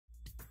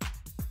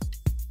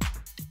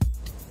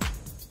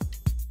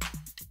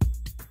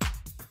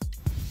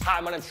Hi,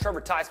 my name is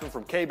Trevor Theismann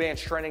from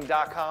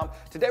Kbandstraining.com.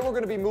 Today we're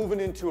going to be moving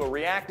into a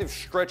reactive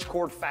stretch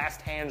cord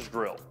fast hands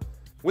drill.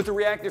 With the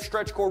reactive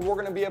stretch cord, we're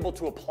going to be able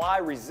to apply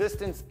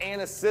resistance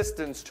and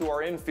assistance to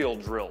our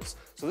infield drills.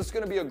 So this is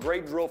going to be a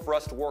great drill for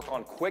us to work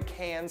on quick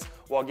hands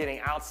while getting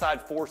outside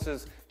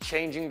forces,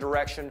 changing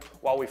direction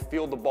while we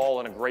field the ball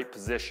in a great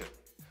position.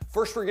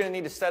 First, we're going to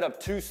need to set up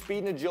 2 speed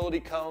and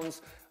agility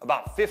cones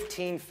about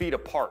 15 feet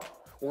apart.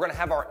 We're going to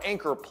have our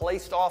anchor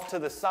placed off to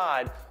the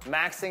side,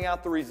 maxing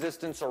out the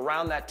resistance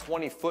around that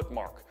 20-foot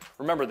mark.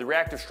 Remember, the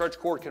reactive stretch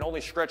cord can only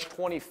stretch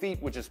 20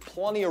 feet, which is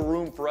plenty of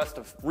room for us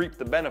to reap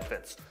the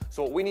benefits.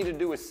 So what we need to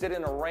do is sit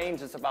in a range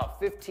that's about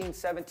 15,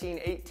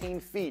 17, 18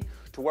 feet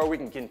to where we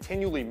can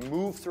continually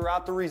move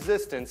throughout the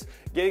resistance,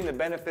 getting the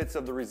benefits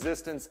of the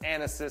resistance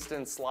and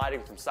assistance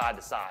sliding from side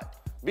to side.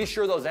 Be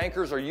sure those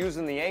anchors are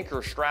using the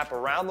anchor strap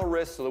around the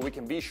wrist so that we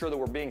can be sure that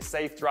we're being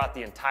safe throughout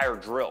the entire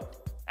drill.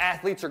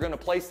 Athletes are going to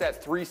place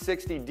that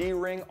 360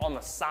 D-ring on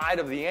the side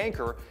of the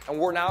anchor, and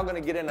we're now going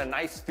to get in a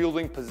nice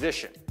fielding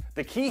position.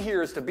 The key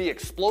here is to be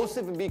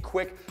explosive and be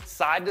quick,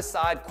 side to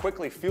side,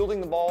 quickly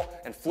fielding the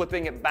ball and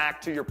flipping it back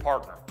to your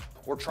partner.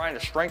 We're trying to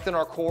strengthen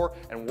our core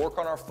and work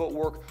on our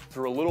footwork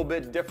through a little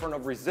bit different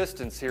of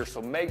resistance here,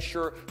 so make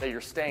sure that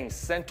you're staying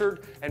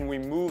centered and we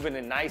move in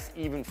a nice,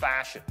 even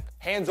fashion.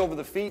 Hands over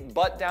the feet,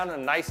 butt down in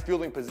a nice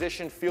fielding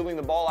position, fielding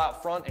the ball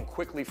out front and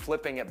quickly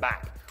flipping it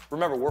back.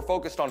 Remember, we're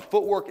focused on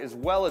footwork as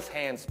well as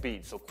hand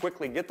speed, so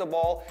quickly get the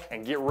ball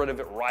and get rid of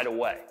it right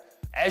away.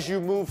 As you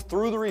move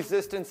through the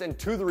resistance and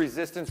to the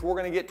resistance, we're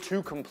going to get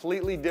 2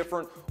 completely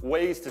different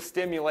ways to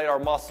stimulate our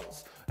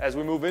muscles. As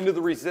we move into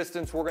the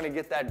resistance, we're going to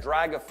get that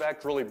drag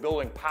effect, really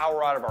building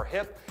power out of our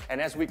hip,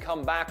 and as we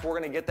come back, we're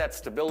going to get that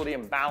stability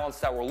and balance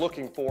that we're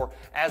looking for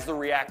as the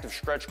reactive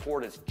stretch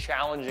cord is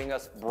challenging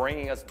us,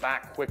 bringing us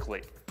back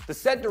quickly. The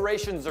set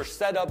durations are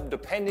set up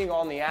depending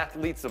on the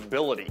athlete's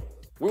ability.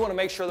 We want to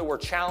make sure that we're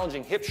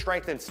challenging hip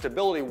strength and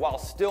stability while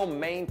still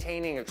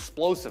maintaining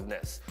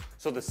explosiveness.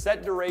 So the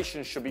set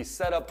duration should be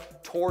set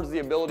up towards the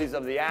abilities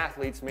of the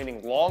athletes,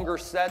 meaning longer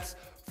sets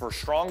for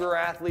stronger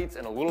athletes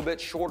and a little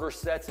bit shorter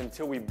sets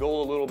until we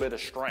build a little bit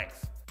of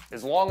strength.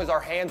 As long as our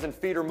hands and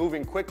feet are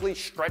moving quickly,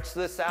 stretch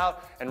this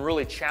out and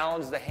really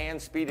challenge the hand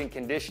speed and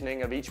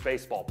conditioning of each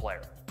baseball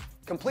player.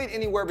 Complete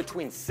anywhere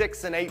between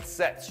 6 and 8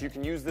 sets. You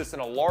can use this in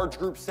a large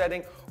group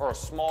setting or a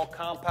small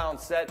compound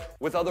set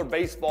with other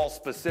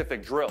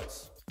baseball-specific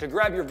drills. To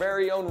grab your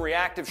very own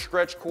reactive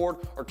stretch cord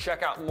or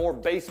check out more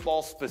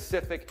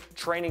baseball-specific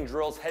training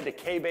drills, head to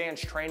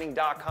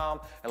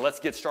Kbandstraining.com and let's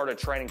get started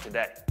training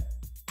today.